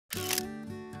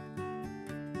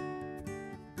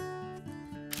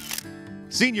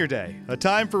Senior Day, a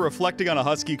time for reflecting on a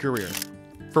Husky career.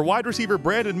 For wide receiver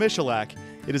Brandon Michalak,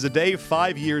 it is a day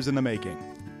 5 years in the making.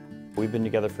 We've been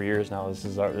together for years now. This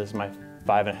is my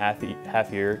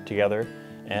 5.5 year together,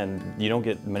 and you don't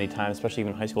get many times, especially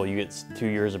even in high school. You get 2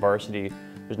 years of varsity.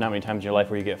 There's not many times in your life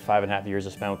where you get 5.5 years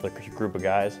to spend with a group of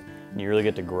guys, and you really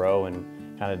get to grow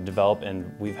and kind of develop.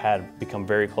 And we've become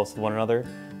very close to one another,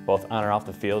 both on and off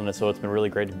the field, and so it's been really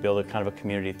great to build a kind of a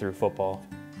community through football.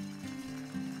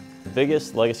 The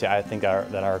biggest legacy I think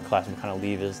that our class will kind of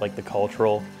leave is like the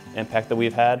cultural impact that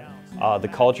we've had. The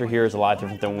culture here is a lot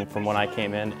different than from when I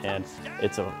came in, and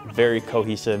it's a very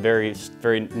cohesive, very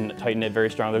tight-knit, very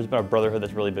strong. There's been a brotherhood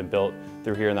that's really been built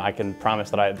through here, and I can promise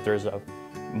that there's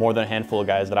more than a handful of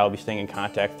guys that I'll be staying in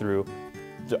contact through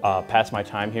past my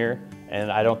time here,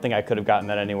 and I don't think I could have gotten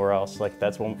that anywhere else. Like,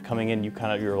 that's when coming in,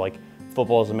 you're like,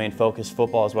 football is the main focus,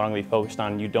 football is what I'm going to be focused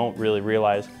on. You don't really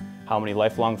realize how many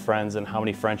lifelong friends and how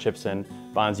many friendships and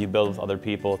bonds you build with other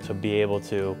people to be able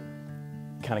to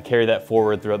kind of carry that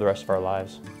forward throughout the rest of our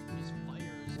lives.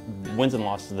 Wins and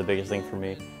losses is the biggest thing for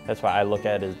me. That's why I look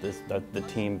at it as the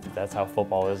team. That's how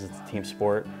football is. It's a team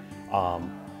sport.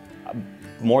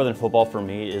 More than football for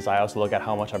me is I also look at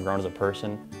how much I've grown as a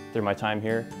person through my time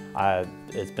here.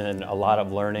 It's been a lot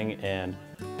of learning and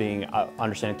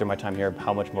understanding through my time here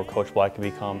how much more coachable I can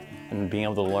become, and being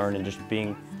able to learn and just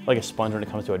being like a sponge when it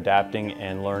comes to adapting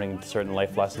and learning certain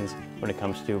life lessons when it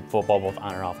comes to football, both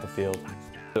on and off the field.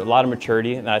 A lot of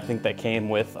maturity, and I think that came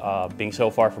with being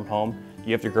so far from home.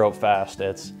 You have to grow up fast.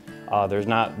 There's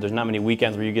not many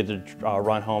weekends where you get to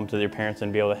run home to your parents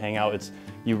and be able to hang out.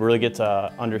 You really get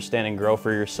to understand and grow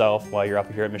for yourself while you're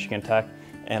up here at Michigan Tech,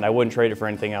 and I wouldn't trade it for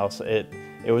anything else. It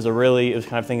was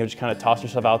kind of thing of just kind of tossing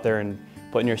yourself out there and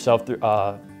putting yourself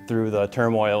through the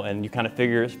turmoil, and you kind of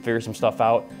figure some stuff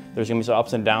out. There's gonna be some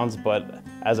ups and downs, but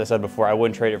as I said before, I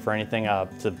wouldn't trade it for anything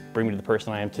to bring me to the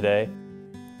person I am today.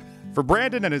 For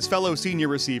Brandon and his fellow senior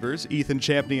receivers, Ethan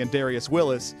Champney and Darius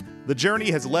Willis, the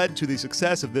journey has led to the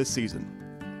success of this season.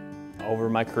 Over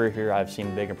my career here, I've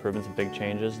seen big improvements and big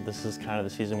changes. This is kind of the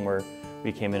season where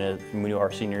we came in and we knew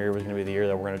our senior year was going to be the year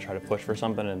that we're going to try to push for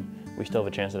something, and we still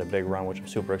have a chance at a big run, which I'm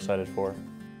super excited for.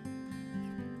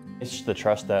 It's just the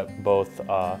trust that both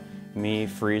me,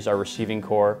 Freeze, our receiving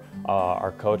core,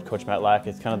 our coach, Coach Michalak,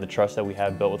 it's kind of the trust that we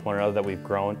have built with one another that we've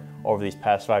grown over these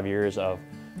past 5 years of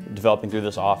developing through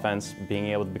this offense, being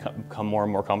able to become more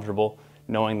and more comfortable,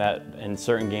 knowing that in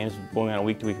certain games, going on a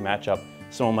week-to-week matchup,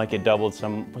 someone might get doubled,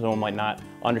 someone might not,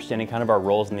 understanding kind of our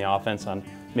roles in the offense on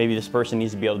maybe this person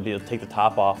needs to be able to take the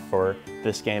top off for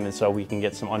this game, and so we can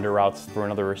get some under routes through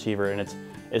another receiver, and it's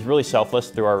really selfless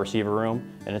through our receiver room,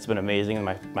 and it's been amazing in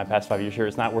my past 5 years here.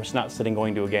 We're not sitting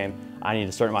going to a game, I need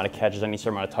a certain amount of catches, I need a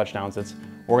certain amount of touchdowns.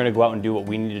 We're going to go out and do what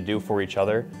we need to do for each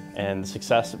other, and the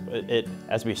success,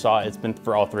 as we saw, it's been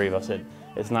for all three of us.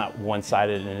 It's not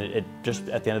one-sided, and it just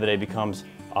at the end of the day becomes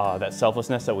that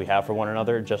selflessness that we have for one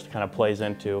another just kind of plays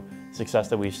into success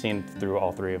that we've seen through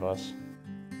all three of us.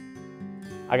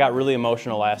 I got really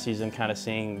emotional last season kind of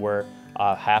seeing where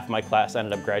half my class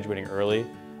ended up graduating early,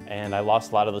 and I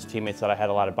lost a lot of those teammates that I had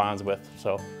a lot of bonds with.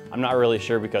 So I'm not really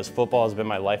sure, because football has been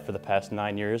my life for the past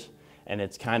 9 years, and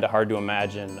it's kind of hard to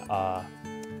imagine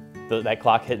that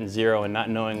clock hitting zero and not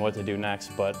knowing what to do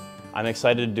next. But I'm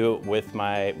excited to do it with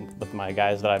my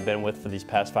guys that I've been with for these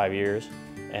past 5 years,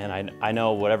 and I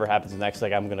know whatever happens next,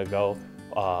 like, I'm going to go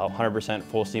 100%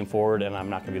 full steam forward, and I'm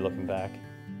not going to be looking back.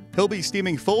 He'll be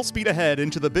steaming full speed ahead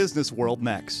into the business world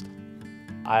next.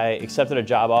 I accepted a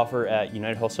job offer at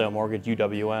United Wholesale Mortgage,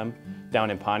 UWM,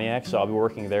 down in Pontiac, so I'll be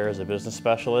working there as a business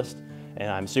specialist, and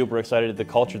I'm super excited. The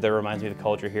culture there reminds me of the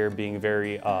culture here, being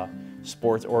very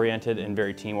sports-oriented and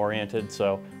very team-oriented,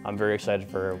 so I'm very excited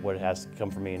for what has to come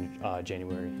for me in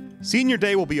January. Senior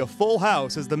Day will be a full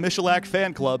house as the Michalak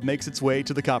fan club makes its way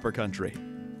to the Copper Country.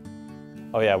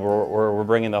 Oh yeah, we're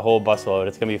bringing the whole busload.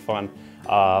 It's gonna be fun.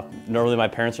 Normally my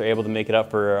parents are able to make it up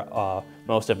for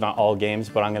most, if not all, games,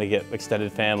 but I'm gonna get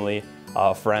extended family,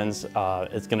 friends.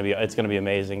 It's gonna be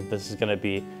amazing. This is gonna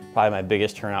be probably my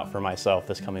biggest turnout for myself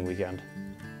this coming weekend.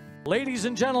 Ladies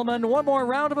and gentlemen, one more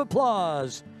round of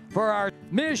applause for our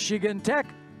Michigan Tech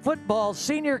football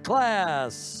senior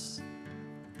class.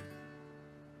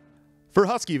 For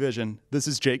Husky Vision, this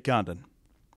is Jake Condon.